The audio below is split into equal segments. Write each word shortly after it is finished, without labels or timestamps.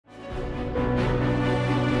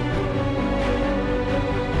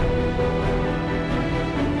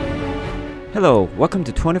Hello, welcome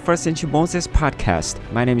to 21st Century Moses Podcast.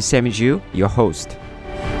 My name is Sammy Ju, your host.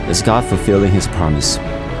 Is God fulfilling His promise?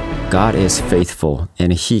 God is faithful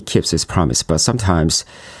and He keeps His promise, but sometimes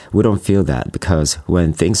we don't feel that because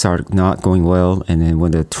when things are not going well and then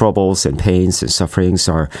when the troubles and pains and sufferings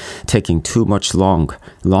are taking too much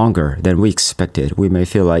longer than we expected, we may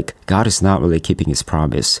feel like God is not really keeping His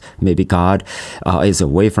promise. Maybe God is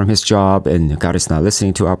away from His job and God is not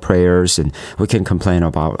listening to our prayers, and we can complain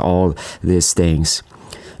about all these things.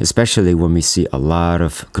 Especially when we see a lot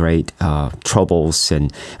of great troubles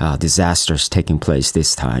and disasters taking place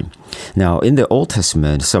this time. Now, in the Old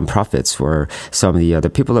Testament, some prophets or some of the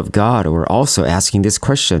people of God were also asking this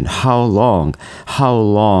question: How long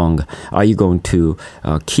are you going to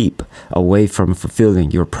keep away from fulfilling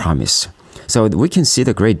your promise? So we can see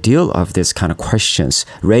the great deal of this kind of questions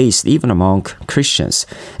raised even among Christians.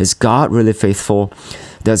 Is God really faithful?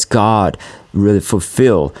 Does God really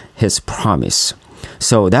fulfill His promise?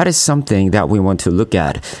 So that is something that we want to look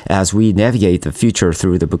at as we navigate the future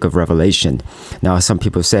through the book of Revelation. Now, some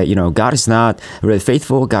people say, God is not really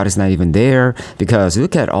faithful. God is not even there because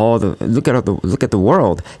look at the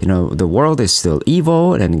world. The world is still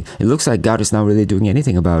evil, and it looks like God is not really doing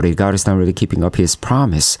anything about it. God is not really keeping up His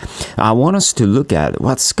promise. I want us to look at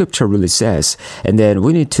what Scripture really says, and then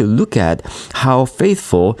we need to look at how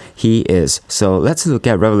faithful He is. So let's look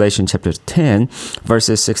at Revelation chapter 10,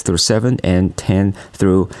 verses 6 through 7 and 10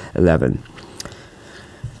 through 11.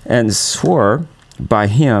 And swore by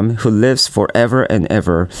Him who lives forever and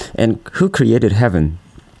ever, and who created heaven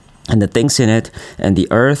and the things in it, and the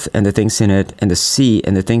earth and the things in it, and the sea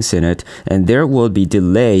and the things in it, and there will be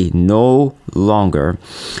delay no longer.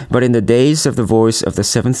 But in the days of the voice of the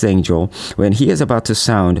seventh angel, when he is about to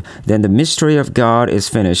sound, then the mystery of God is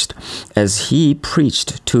finished, as He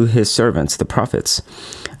preached to His servants, the prophets.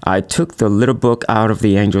 I took the little book out of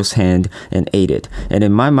the angel's hand and ate it, and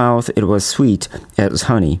in my mouth it was sweet as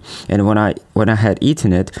honey. And when I had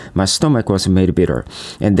eaten it, my stomach was made bitter.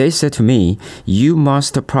 And they said to me, You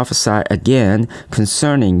must prophesy again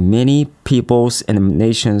concerning many peoples and the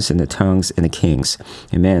nations and the tongues and the kings.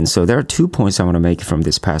 Amen. So there are 2 points I want to make from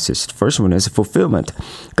this passage. The first one is fulfillment.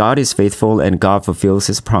 God is faithful and God fulfills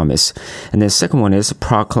His promise. And the second one is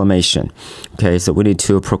proclamation. Okay, so we need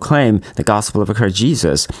to proclaim the gospel of Christ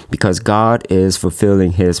Jesus because God is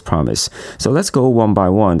fulfilling His promise. So let's go one by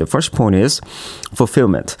one. The first point is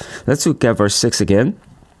fulfillment. Let's look at verse 6 again.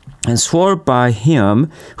 And swore by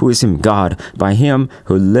Him, who is Him, God, by Him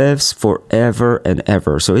who lives forever and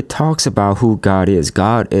ever. So it talks about who God is.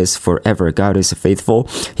 God is forever. God is faithful.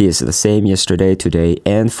 He is the same yesterday, today,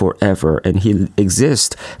 and forever. And He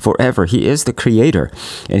exists forever. He is the Creator.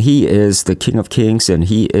 And He is the King of Kings. And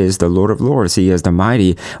He is the Lord of Lords. He is the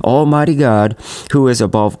mighty, almighty God who is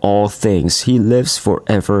above all things. He lives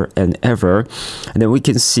forever and ever. And then we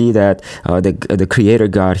can see that the Creator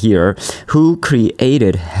God here, who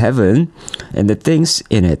created heaven and the things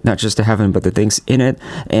in it, not just the heaven, but the things in it,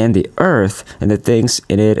 and the earth and the things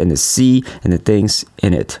in it, and the sea and the things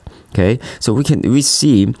in it. Okay, so we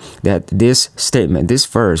see that this statement, this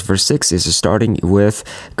verse 6, is starting with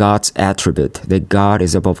God's attribute, that God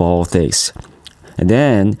is above all things. And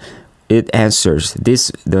then it answers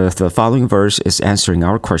this. The following verse is answering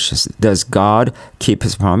our questions. Does God keep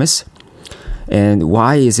His promise? And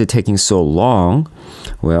why is it taking so long?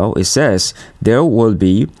 Well, it says there will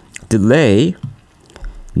be delay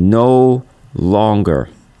no longer.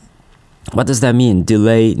 What does that mean?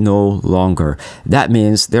 Delay no longer. That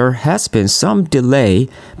means there has been some delay,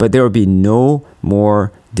 but there will be no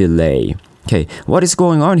more delay. Okay, what is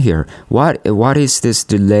going on here? What is this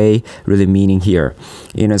delay really meaning here?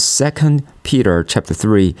 In 2 Peter chapter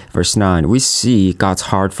 3, verse 9, we see God's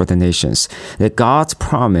heart for the nations. That God's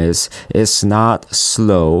promise is not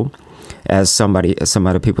slow, as some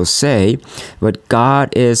other people say, but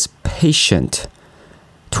God is patient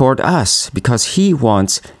toward us because He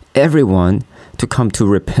wants everyone to come to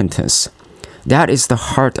repentance. That is the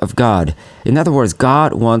heart of God. In other words,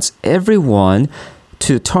 God wants everyone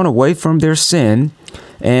to turn away from their sin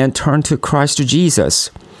and turn to Christ Jesus.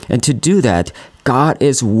 And to do that, God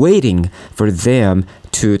is waiting for them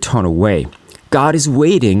to turn away. God is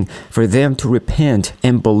waiting for them to repent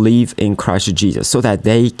and believe in Christ Jesus so that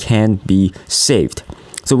they can be saved.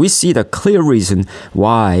 So we see the clear reason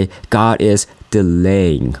why God is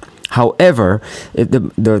delaying. However,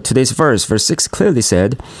 today's verse 6 clearly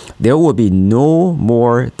said, there will be no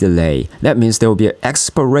more delay. That means there will be an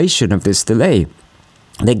expiration of this delay.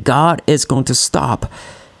 That God is going to stop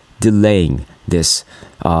delaying this,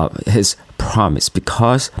 His promise,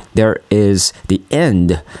 because there is the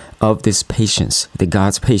end of this patience, the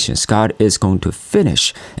God's patience. God is going to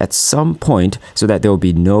finish at some point so that there will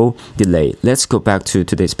be no delay. Let's go back to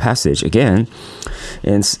today's passage again.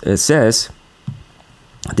 And it says,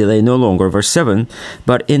 delay no longer, verse 7,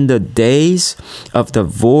 but in the days of the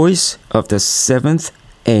voice of the seventh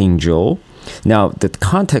angel. Now, the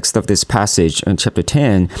context of this passage in chapter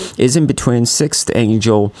 10 is in between sixth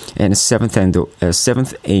angel and seventh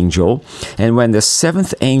angel. And when the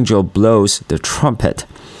seventh angel blows the trumpet,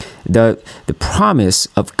 the promise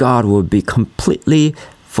of God will be completely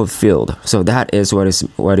fulfilled. So that is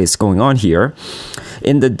what is going on here.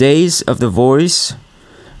 In the days of the voice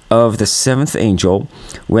of the seventh angel,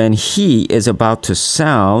 when he is about to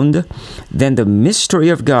sound, then the mystery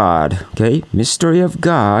of God, mystery of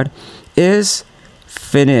God is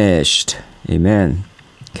finished. Amen.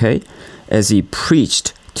 As he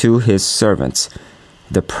preached to his servants,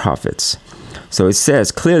 the prophets. So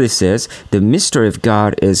it clearly says, the mystery of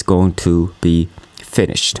God is going to be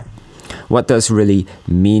finished. What does really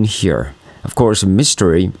mean here? Of course,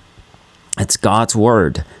 mystery, it's God's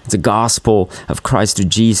word. It's the gospel of Christ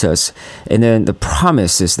Jesus. And then the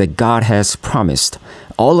promises that God has promised.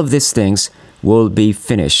 All of these things will be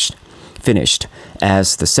finished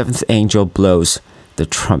as the seventh angel blows the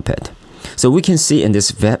trumpet. So we can see in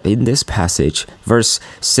this passage, verse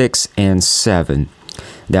 6 and 7,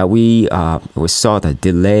 that we saw the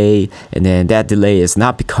delay, and then that delay is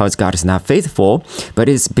not because God is not faithful, but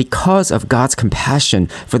it's because of God's compassion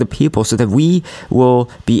for the people, so that we will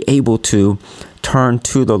be able to turn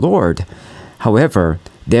to the Lord. However,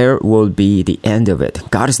 there will be the end of it.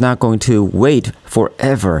 God is not going to wait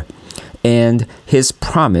forever, and his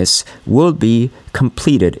promise will be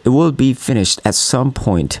completed. It will be finished at some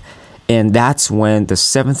point. And that's when the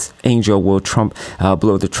seventh angel will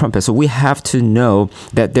blow the trumpet. So we have to know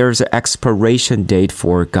that there's an expiration date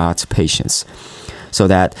for God's patience. So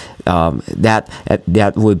that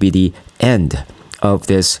would be the end of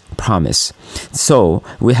this promise. So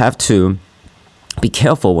we have to be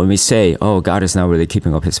careful when we say, oh, God is not really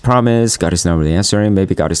keeping up his promise. God is not really answering.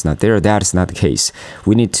 Maybe God is not there. That is not the case.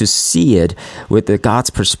 We need to see it with God's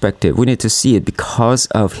perspective. We need to see it because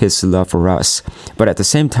of his love for us. But at the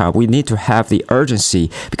same time, we need to have the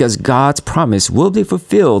urgency, because God's promise will be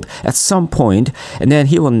fulfilled at some point, and then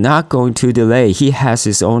he will not going to delay. He has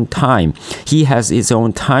his own time. He has his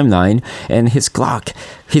own timeline, and his clock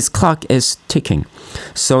is ticking.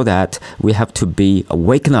 So that we have to be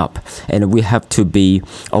waken up, and we have to be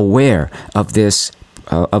aware of this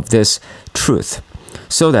truth,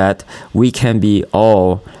 so that we can be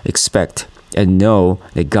all expect and know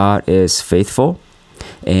that God is faithful,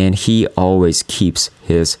 and he always keeps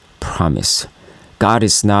his promise. God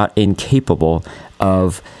is not incapable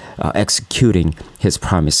of executing his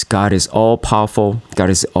promise. God is all powerful,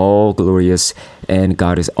 God is all glorious, and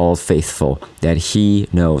God is all faithful, that he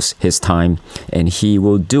knows his time, and he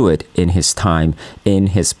will do it in his time, in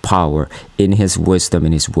his power, in his wisdom,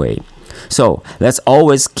 in his way. So let's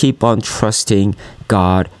always keep on trusting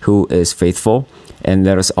God, who is faithful, and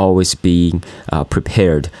let us always be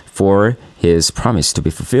prepared for his promise to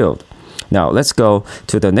be fulfilled. Now let's go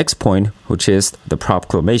to the next point, which is the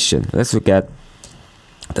proclamation. Let's look at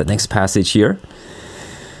the next passage here.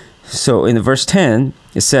 So in verse 10,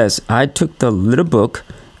 it says, I took the little book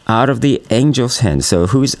out of the angel's hand. So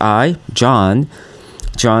who is I? John,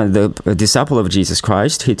 the disciple of Jesus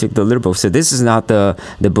Christ. He took the little book. So this is not the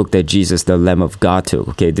book that Jesus, the Lamb of God, took.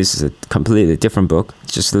 Okay, this is a completely different book.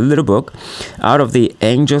 It's just a little book out of the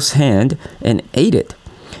angel's hand, and ate it.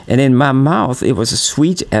 And in my mouth it was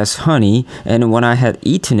sweet as honey, and when I had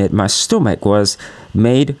eaten it, my stomach was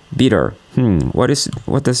made bitter. What is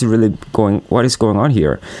going on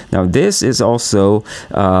here? Now this is also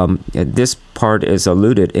this part is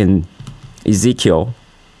alluded in Ezekiel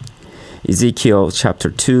chapter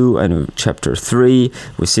 2 and chapter 3.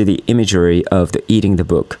 We see the imagery of the eating the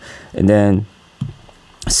book, and then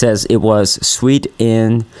it says it was sweet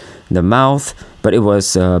in the mouth, but it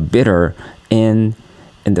was bitter in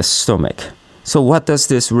the stomach. So what does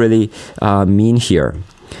this really mean here?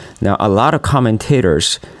 Now, a lot of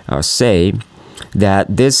commentators say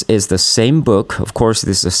that this is the same book. Of course,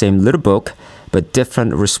 this is the same little book, but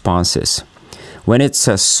different responses. When it's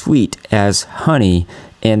as sweet as honey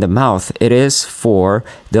in the mouth, it is for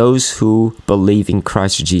those who believe in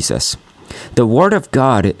Christ Jesus. The Word of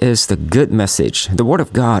God is the good message. The Word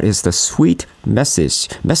of God is the sweet message.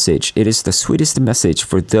 It is the sweetest message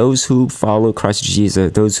for those who follow Christ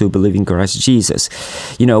Jesus, those who believe in Christ Jesus.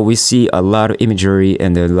 We see a lot of imagery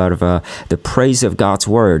and a lot of the praise of God's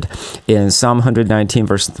Word. In Psalm 119,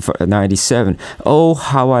 verse 97, "Oh,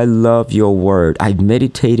 how I love your Word. I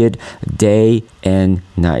meditated day and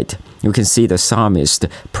night." You can see the psalmist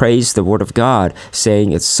praise the Word of God,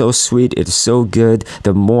 saying it's so sweet, it's so good.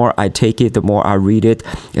 The more I take it, the more I read it,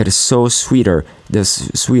 it is so sweeter.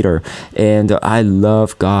 And I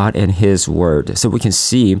love God and His Word. So we can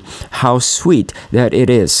see how sweet that it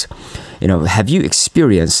is. Have you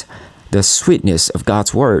experienced the sweetness of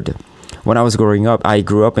God's Word? When I was growing up, I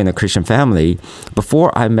grew up in a Christian family.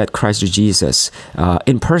 Before I met Christ Jesus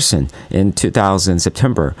in person in 2000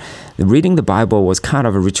 September, reading the Bible was kind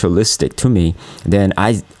of ritualistic to me. Then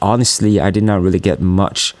I did not really get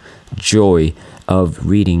much joy of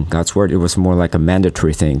reading God's Word. It was more like a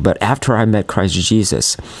mandatory thing. But after I met Christ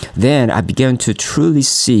Jesus, then I began to truly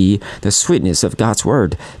see the sweetness of God's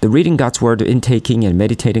Word. The reading God's Word, intaking and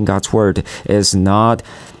meditating God's Word is not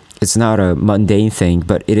a mundane thing,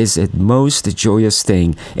 but it is a most joyous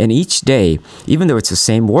thing. And each day, even though it's the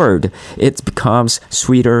same word, it becomes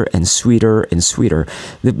sweeter and sweeter and sweeter.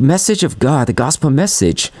 The message of God, the gospel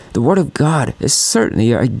message, the Word of God is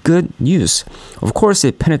certainly a good news. Of course,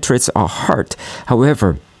 it penetrates our heart.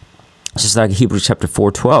 However, just like Hebrews chapter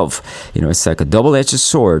 4:12, it's like a double-edged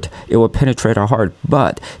sword. It will penetrate our heart,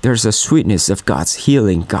 but there's a sweetness of God's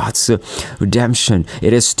healing, God's redemption.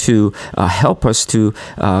 It is to help us to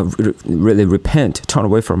really repent, turn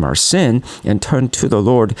away from our sin, and turn to the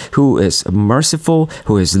Lord, who is merciful,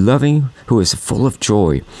 who is loving, who is full of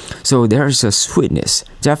joy. So there's a sweetness,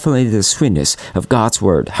 definitely the sweetness of God's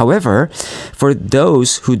Word. However, for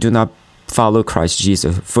those who do not follow Christ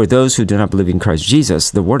Jesus, for those who do not believe in Christ Jesus,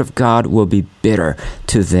 the Word of God will be bitter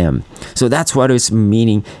to them. So that's what it's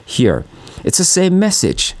meaning here. It's the same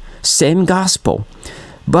message, same gospel.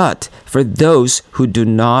 But for those who do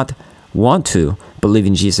not want to believe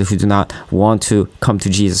in Jesus, who do not want to come to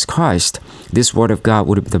Jesus Christ, this Word of God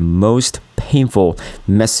would be the most painful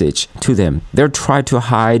message to them. They try to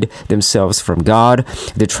hide themselves from God.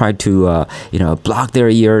 They try to, block their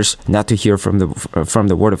ears, not to hear from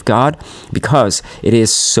the Word of God, because it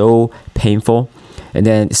is so painful. And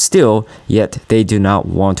then yet they do not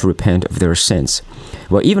want to repent of their sins.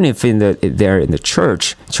 Well, even if they're in the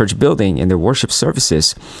church building, in their worship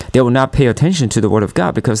services, they will not pay attention to the Word of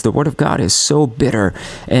God because the Word of God is so bitter,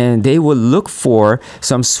 and they will look for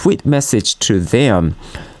some sweet message to them.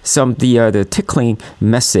 The tickling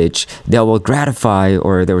message that will gratify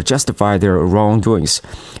or that will justify their wrongdoings.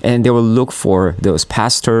 And they will look for those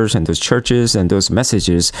pastors and those churches and those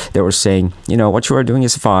messages that were saying, what you are doing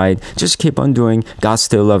is fine. Just keep on doing. God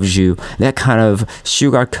still loves you. That kind of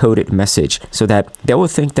sugar-coated message, so that they will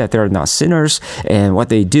think that they're not sinners and what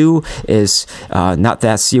they do is not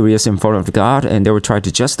that serious in front of God. And they will try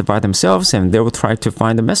to justify themselves, and they will try to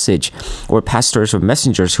find a message or pastors or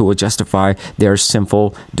messengers who will justify their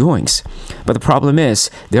sinful doings. But the problem is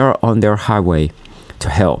they are on their highway to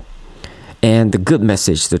hell. And the good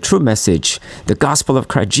message, the true message, the gospel of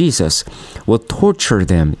Christ Jesus will torture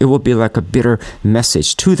them. It will be like a bitter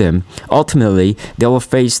message to them. Ultimately, they will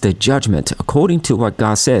face the judgment according to what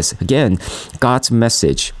God says. Again, God's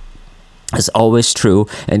message is always true,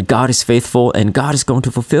 and God is faithful, and God is going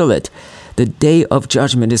to fulfill it. The day of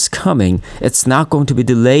judgment is coming. It's not going to be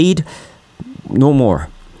delayed no more,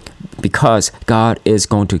 because God is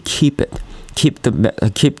going to keep it.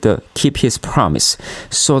 Keep His promise,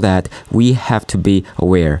 so that we have to be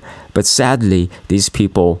aware. But sadly, these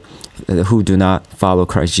people who do not follow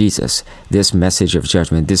Christ Jesus, this message of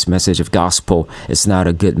judgment, this message of gospel is not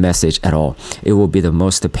a good message at all. It will be the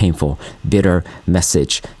most painful, bitter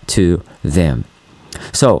message to them.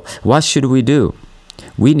 So what should we do?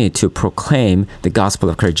 We need to proclaim the gospel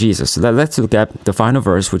of Christ Jesus. So let's look at the final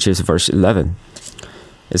verse, which is verse 11.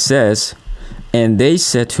 It says, "And they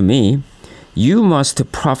said to me, you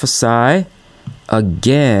must prophesy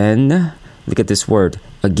again," look at this word,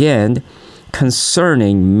 again,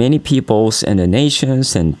 "concerning many peoples and the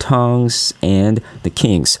nations and tongues and the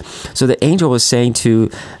kings." So the angel was saying to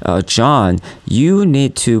John, you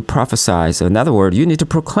need to prophesy. So in other words, you need to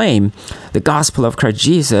proclaim the gospel of Christ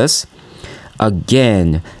Jesus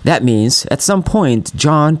again. That means at some point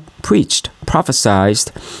John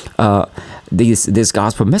prophesied this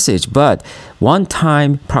gospel message, but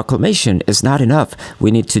one-time proclamation is not enough.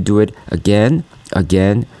 We need to do it again.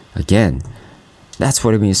 That's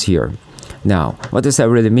what it means here. Now, what does that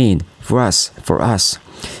really mean for us?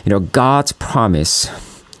 God's promise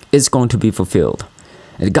is going to be fulfilled.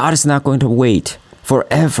 And God is not going to wait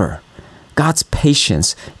forever. God's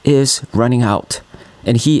patience is running out,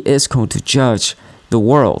 and He is going to judge the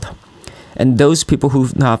world. And those people who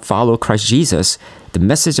do not follow Christ Jesus, the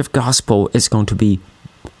message of gospel is going to be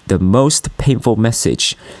the most painful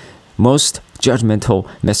message, most judgmental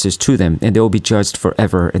message to them, and they will be judged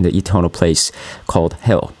forever in the eternal place called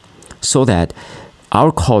hell. So that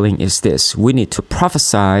our calling is this: we need to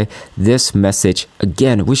prophesy this message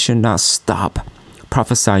again. We should not stop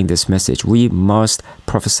prophesying this message. We must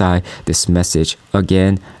prophesy this message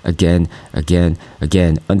again,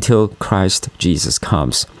 until Christ Jesus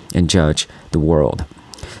comes and judge the world.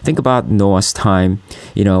 Think about Noah's time.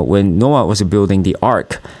 When Noah was building the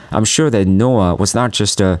ark, I'm sure that Noah was not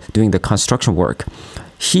just doing the construction work.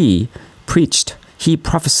 He preached, he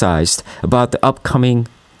prophesied about the upcoming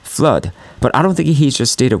flood. But I don't think he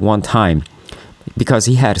just did it one time, because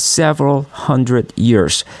he had several hundred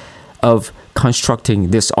years of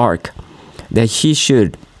constructing this ark that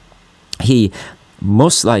he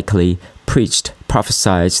most likely preached,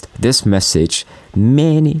 prophesied this message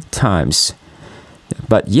many times.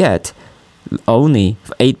 But yet, only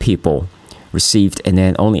 8 people received, and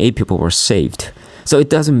then only 8 people were saved. So it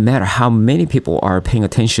doesn't matter how many people are paying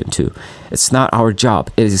attention to. It's not our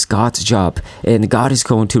job. It is God's job. And God is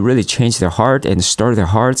going to really change their heart and stir their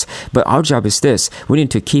hearts. But our job is this: we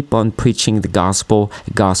need to keep on preaching the gospel.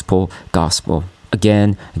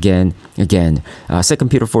 Again. 2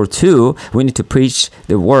 Peter 4:2, we need to preach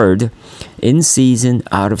the word in season,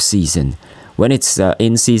 out of season. When it's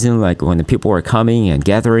in season, like when the people are coming and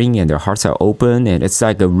gathering and their hearts are open, and it's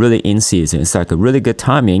like a really in season. It's like a really good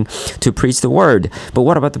timing to preach the word. But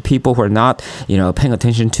what about the people who are not, paying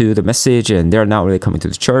attention to the message, and they're not really coming to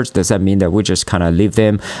the church? Does that mean that we just kind of leave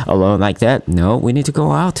them alone like that? No, we need to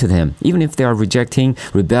go out to them. Even if they are rejecting,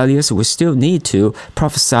 rebellious, we still need to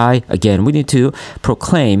prophesy again. We need to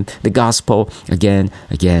proclaim the gospel again.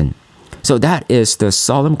 So that is the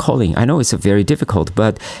solemn calling. I know it's very difficult,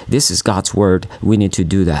 but this is God's word. We need to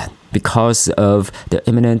do that because of the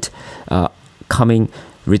imminent coming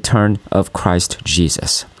return of Christ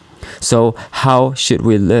Jesus. So how should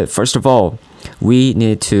we live? First of all, we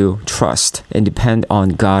need to trust and depend on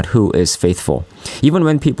God, who is faithful. Even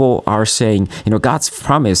when people are saying, God's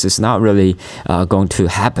promise is not really going to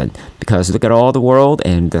happen, because look at all the world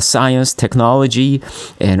and the science, technology,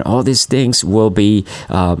 and all these things will be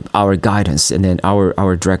our guidance and then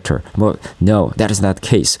our director. Well, no, that is not the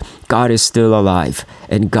case. God is still alive,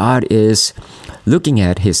 and God is looking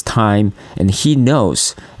at His time, and He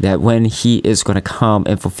knows that when He is going to come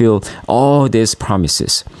and fulfill all these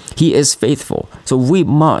promises. He is faithful. So we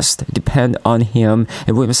must depend on Him,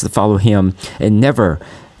 and we must follow Him, and never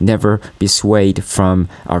be swayed from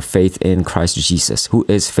our faith in Christ Jesus, who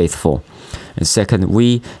is faithful. And second,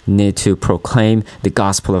 we need to proclaim the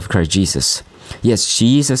gospel of Christ Jesus. Yes,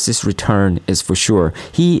 Jesus' return is for sure.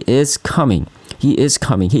 He is coming. He is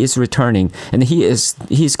coming. He is returning, and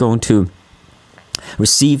He's going to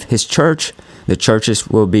receive His church. The churches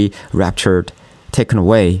will be raptured, taken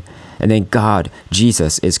away, and then God,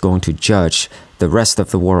 Jesus, is going to judge the rest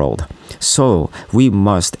of the world. So we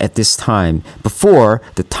must, at this time, before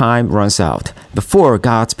the time runs out, before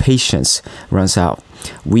God's patience runs out,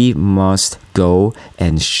 we must go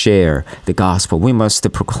and share the gospel. We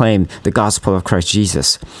must proclaim the gospel of Christ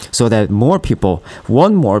Jesus, so that more people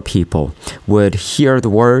would hear the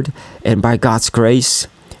word, and by God's grace,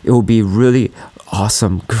 it will be really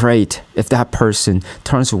awesome, great, if that person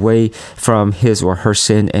turns away from his or her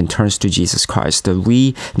sin and turns to Jesus Christ. That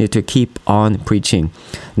we need to keep on preaching,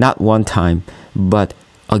 not one time, but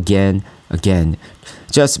again.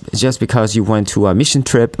 Just because you went to a mission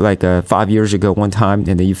trip like 5 years ago one time,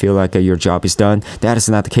 and then you feel like your job is done, that is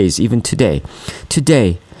not the case. Even today,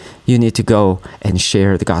 you need to go and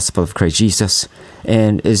share the gospel of Christ Jesus.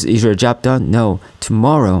 And is your job done? No.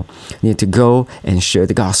 Tomorrow, you need to go and share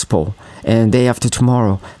the gospel. And day after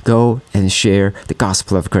tomorrow, go and share the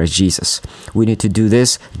gospel of Christ Jesus. We need to do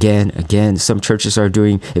this again. Some churches are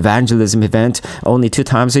doing evangelism event only 2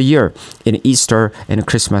 times a year, in Easter and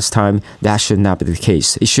Christmas time. That should not be the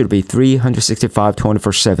case. It should be 365,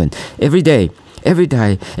 24/7. Every day,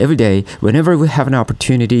 whenever we have an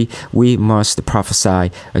opportunity, we must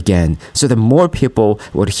prophesy again, so that more people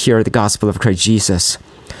would hear the gospel of Christ Jesus.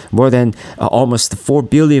 More than almost 4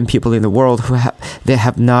 billion people in the world they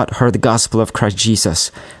have not heard the gospel of Christ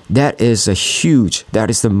Jesus. That is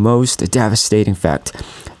the most devastating fact.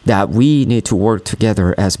 that we need to work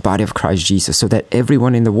together as body of Christ Jesus so that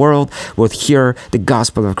everyone in the world will hear the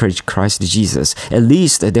gospel of Christ Jesus. At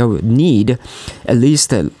least they will need, at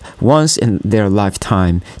least once in their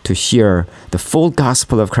lifetime, to hear the full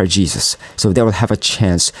gospel of Christ Jesus. So they will have a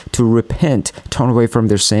chance to repent, turn away from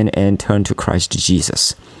their sin, and turn to Christ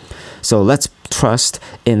Jesus. So let's trust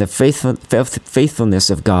in the faithfulness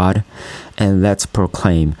of God, and let's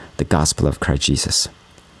proclaim the gospel of Christ Jesus.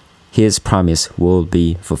 His promise will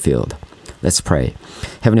be fulfilled. Let's pray.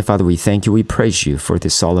 Heavenly Father, we thank you. We praise you for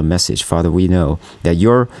this solemn message. Father, we know that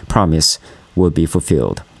your promise will be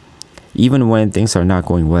fulfilled. Even when things are not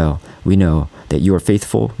going well, we know that you are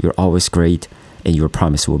faithful, you're always great, and your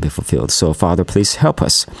promise will be fulfilled. So, Father, please help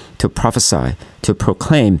us to prophesy, to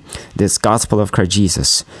proclaim this gospel of Christ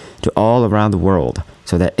Jesus to all around the world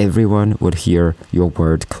so that everyone would hear your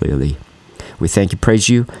word clearly. We thank you, praise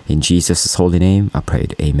you. In Jesus' holy name, I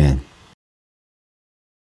prayed. Amen.